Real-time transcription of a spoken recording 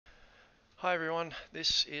Hi everyone,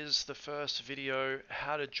 this is the first video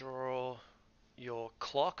how to draw your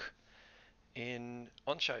clock in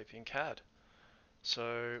Onshape in CAD.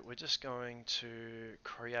 So we're just going to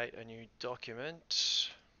create a new document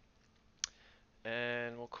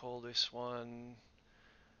and we'll call this one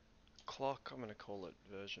clock. I'm going to call it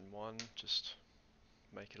version 1, just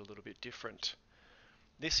make it a little bit different.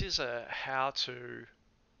 This is a how to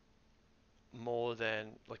more than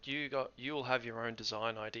like you'll have your own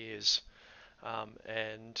design ideas,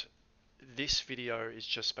 and this video is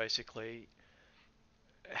just basically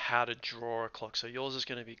how to draw a clock. So yours is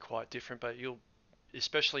going to be quite different, but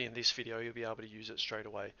especially in this video, you'll be able to use it straight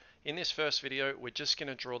away. In this first video, we're just going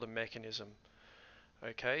to draw the mechanism.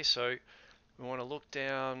 Okay, so we want to look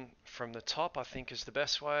down from the top, I think is the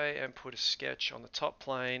best way, and put a sketch on the top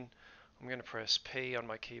plane. I'm going to press P on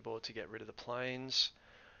my keyboard to get rid of the planes.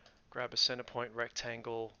 Grab a center point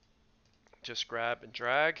rectangle, just grab and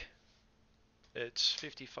drag. It's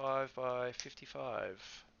 55 by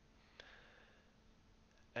 55.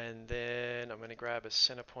 And then I'm going to grab a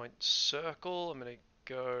center point circle. I'm going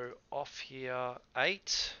to go off here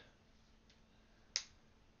 8.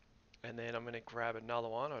 And then I'm going to grab another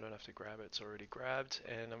one. I don't have to grab it, it's already grabbed.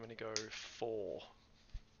 And I'm going to go 4.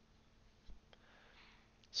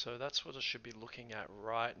 So that's what I should be looking at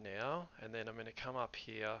right now. And then I'm going to come up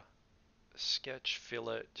here, sketch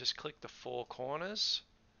fillet, just click the 4 corners.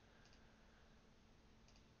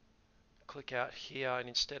 Click out here, and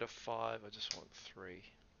instead of 5, I just want 3.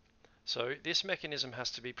 So this mechanism has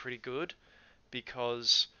to be pretty good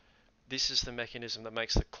because this is the mechanism that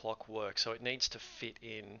makes the clock work, so it needs to fit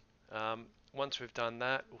in. Once we've done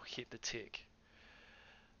that, we'll hit the tick.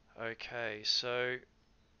 Okay, so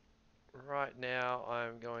right now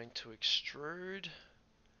I'm going to extrude.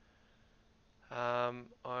 I'm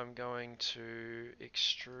going to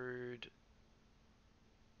extrude,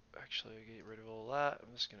 actually get rid of all that,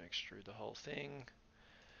 I'm just going to extrude the whole thing.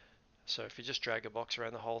 So if you just drag a box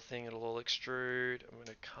around the whole thing, it'll all extrude. I'm going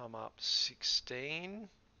to come up 16.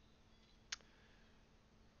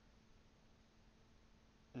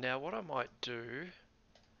 Now what I might do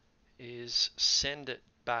is send it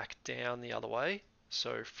back down the other way.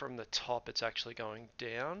 So from the top it's actually going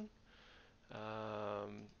down.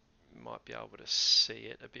 Might be able to see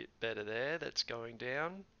it a bit better there. That's going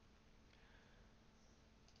down.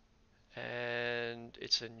 And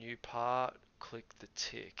it's a new part. Click the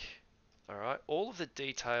tick. Alright, all of the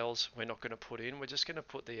details we're not going to put in. We're just going to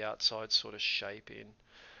put the outside sort of shape in.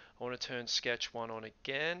 I want to turn sketch 1 on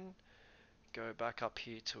again. Go back up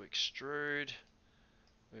here to extrude.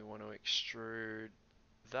 We want to extrude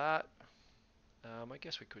that. I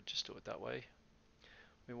guess we could just do it that way.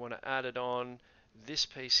 We want to add it on. This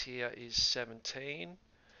piece here is 17.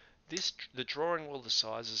 The drawing all the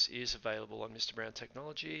sizes is available on Mr. Brown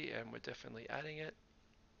Technology, and we're definitely adding it.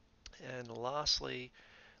 And lastly,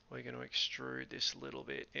 we're going to extrude this little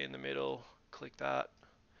bit in the middle. Click that.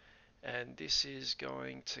 And this is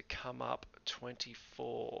going to come up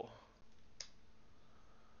 24.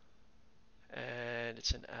 And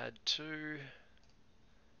it's an add to.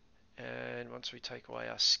 And once we take away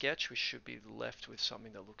our sketch, we should be left with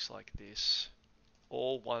something that looks like this.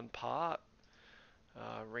 All one part.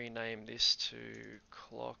 Rename this to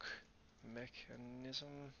clock mechanism.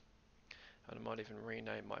 And I might even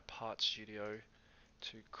rename my part studio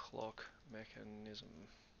to clock mechanism.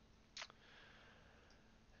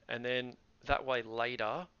 And then that way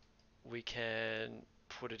later we can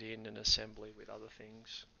put it in an assembly with other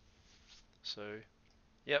things. So,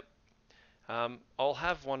 yep. I'll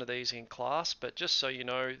have one of these in class, but just so you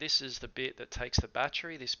know, this is the bit that takes the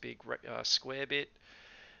battery, this big square bit.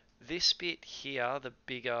 This bit here, the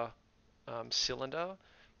bigger cylinder,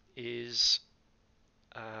 is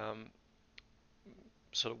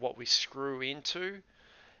sort of what we screw into,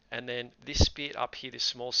 and then this bit up here, this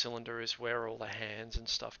small cylinder, is where all the hands and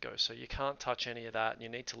stuff go. So you can't touch any of that, and you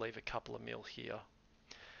need to leave a couple of mil here.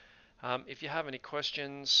 If you have any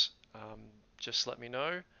questions, just let me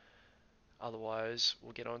know. Otherwise,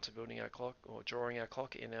 we'll get on to building our clock or drawing our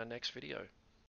clock in our next video.